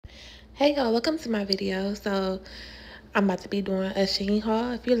Hey y'all, welcome to my video. So I'm about to be doing a Shein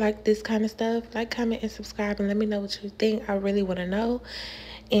haul. If you like this kind of stuff, like, comment, and subscribe, and let me know what you think. I really want to know.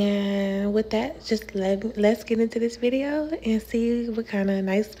 And with that, just let's get into this video and see what kind of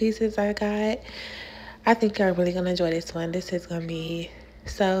nice pieces I got. I think you're really gonna enjoy this one. This is gonna be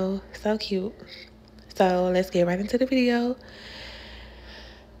so cute. So let's get right into the video.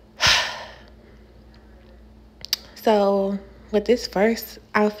 So with this first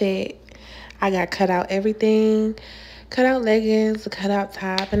outfit, I got cut out everything, cut out leggings, cut out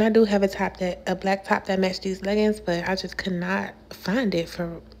top, and I do have a black top that matched these leggings, but I just could not find it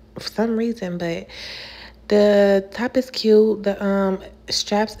for some reason. But the top is cute. The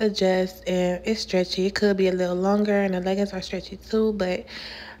straps adjust and it's stretchy. It could be a little longer, and the leggings are stretchy too, but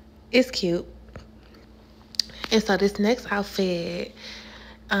it's cute. And so this next outfit,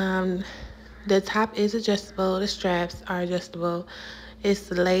 um, the top is adjustable. The straps are adjustable.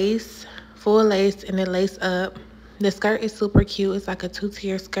 It's lace, full lace, and it lace up. The skirt is super cute. It's like a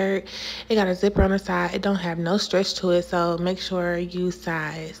two-tier skirt. It got a zipper on the side. It don't have no stretch to it, so make sure you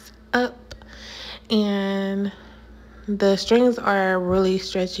size up. And the strings are really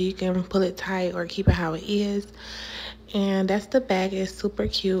stretchy. You can pull it tight or keep it how it is. And that's the bag. It's super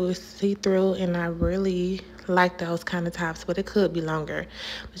cute. It's see-through, and I really like those kind of tops, but it could be longer.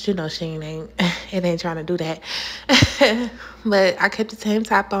 But you know, Shein ain't it ain't trying to do that. But I kept the same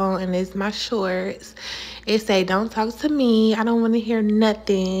top on, and it's my shorts. It say, "Don't talk to me. I don't want to hear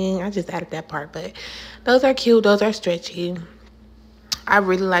nothing." I just added that part, but those are cute. Those are stretchy. I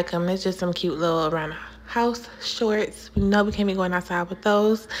really like them. It's just some cute little around the house shorts. We know we can't be going outside with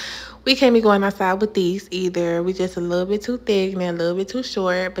those. We can't be going outside with these either. We just a little bit too thick and a little bit too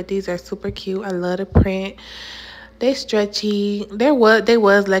short. But these are super cute. I love the print. They stretchy. They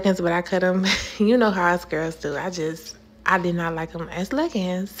was leggings, but I cut them. You know how us girls do. I did not like them as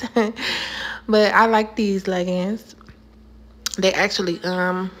leggings. But I like these leggings. They actually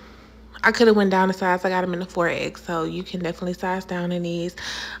I could have went down a size. I got them in the 4X, so you can definitely size down in these.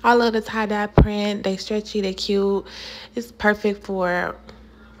 I love the tie-dye print. They stretchy, they cute. It's perfect for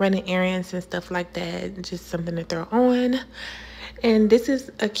running errands and stuff like that. Just something to throw on. And this is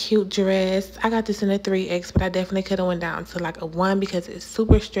a cute dress. I got this in a 3X, but I definitely could have went down to like a 1 because it's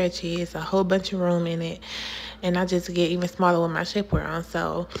super stretchy. It's a whole bunch of room in it. And I just get even smaller with my shapewear on,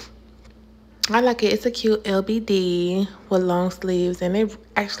 so I like it. It's a cute LBD with long sleeves, and it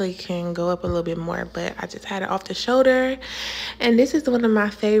actually can go up a little bit more, but I just had it off the shoulder. And this is one of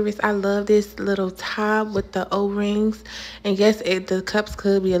my favorites. I love this little top with the O-rings. And yes, the cups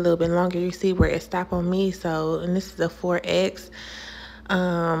could be a little bit longer. You see where it stopped on me. So, and this is a 4X.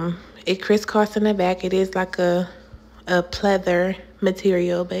 It crisscrossed in the back. It is like a pleather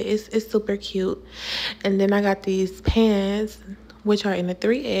material, but it's super cute. And then I got these pants, which are in the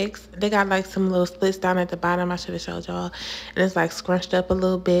 3X. They got like some little splits down at the bottom. I should have showed y'all. And it's like scrunched up a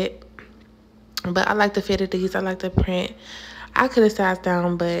little bit. But I like the fit of these. I like the print. I could have sized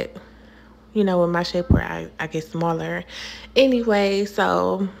down, but you know, with my shapewear, I get smaller. Anyway,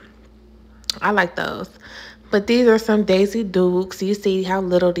 so I like those. But these are some Daisy Dukes. You see how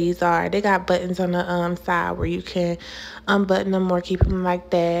little these are. They got buttons on the side where you can unbutton them or keep them like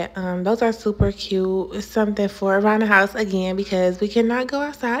that. Those are super cute. It's something for around the house again because we cannot go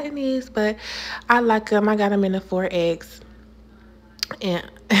outside in these. But I like them. I got them in a 4X. And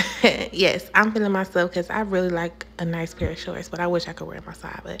yes, I'm feeling myself because I really like a nice pair of shorts, but I wish I could wear them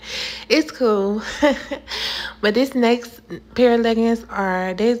outside, but it's cool. But this next pair of leggings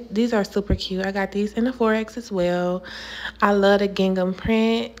these are super cute. I got these in the 4X as well. I love the gingham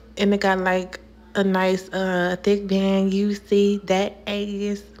print, and it got like a nice thick band. You see that A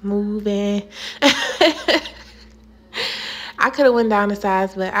is moving. I could have went down a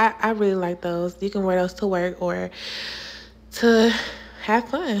size, but I really like those. You can wear those to work or to have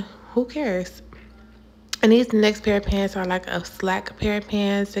fun. Who cares? And these next pair of pants are like a slack pair of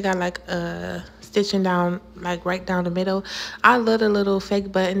pants. They got like a stitching down, like right down the middle. I love the little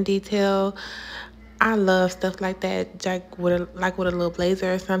fake button detail. I love stuff like that, with a little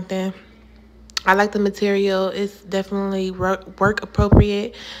blazer or something. I like the material. It's definitely work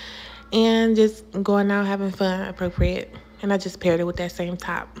appropriate and just going out having fun appropriate. And I just paired it with that same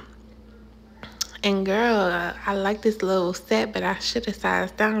top. And girl, I like this little set, but I should have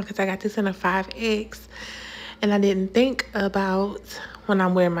sized down because I got this in a 5X. And I didn't think about when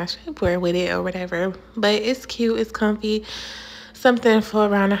I'm wearing my shapewear with it or whatever. But it's cute, it's comfy. Something for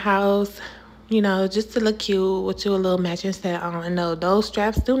around the house, you know, just to look cute with you a little matching set on. And no, those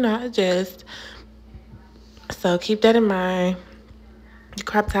straps do not adjust. So keep that in mind. The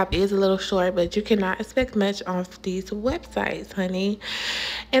crop top is a little short, but you cannot expect much off these websites, honey.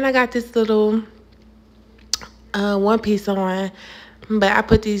 And I got this little one piece on, but I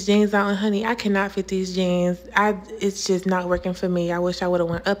put these jeans on, honey. I cannot fit these jeans. It's just not working for me. I wish I would have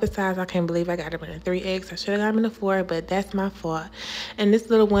went up a size. I can't believe I got them in a 3X. I should have got them in a 4, but that's my fault. And this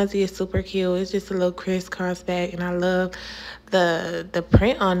little onesie is super cute. It's just a little crisscross bag, and I love the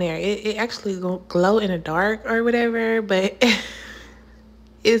print on there. It actually glow in the dark or whatever, but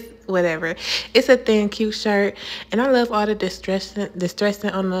it's whatever. It's a thin, cute shirt, and I love all the distressing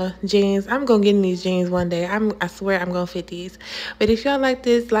on the jeans. I'm gonna get in these jeans one day. I swear I'm gonna fit these. But if y'all like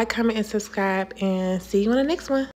this, like, comment, and subscribe, and see you on the next one.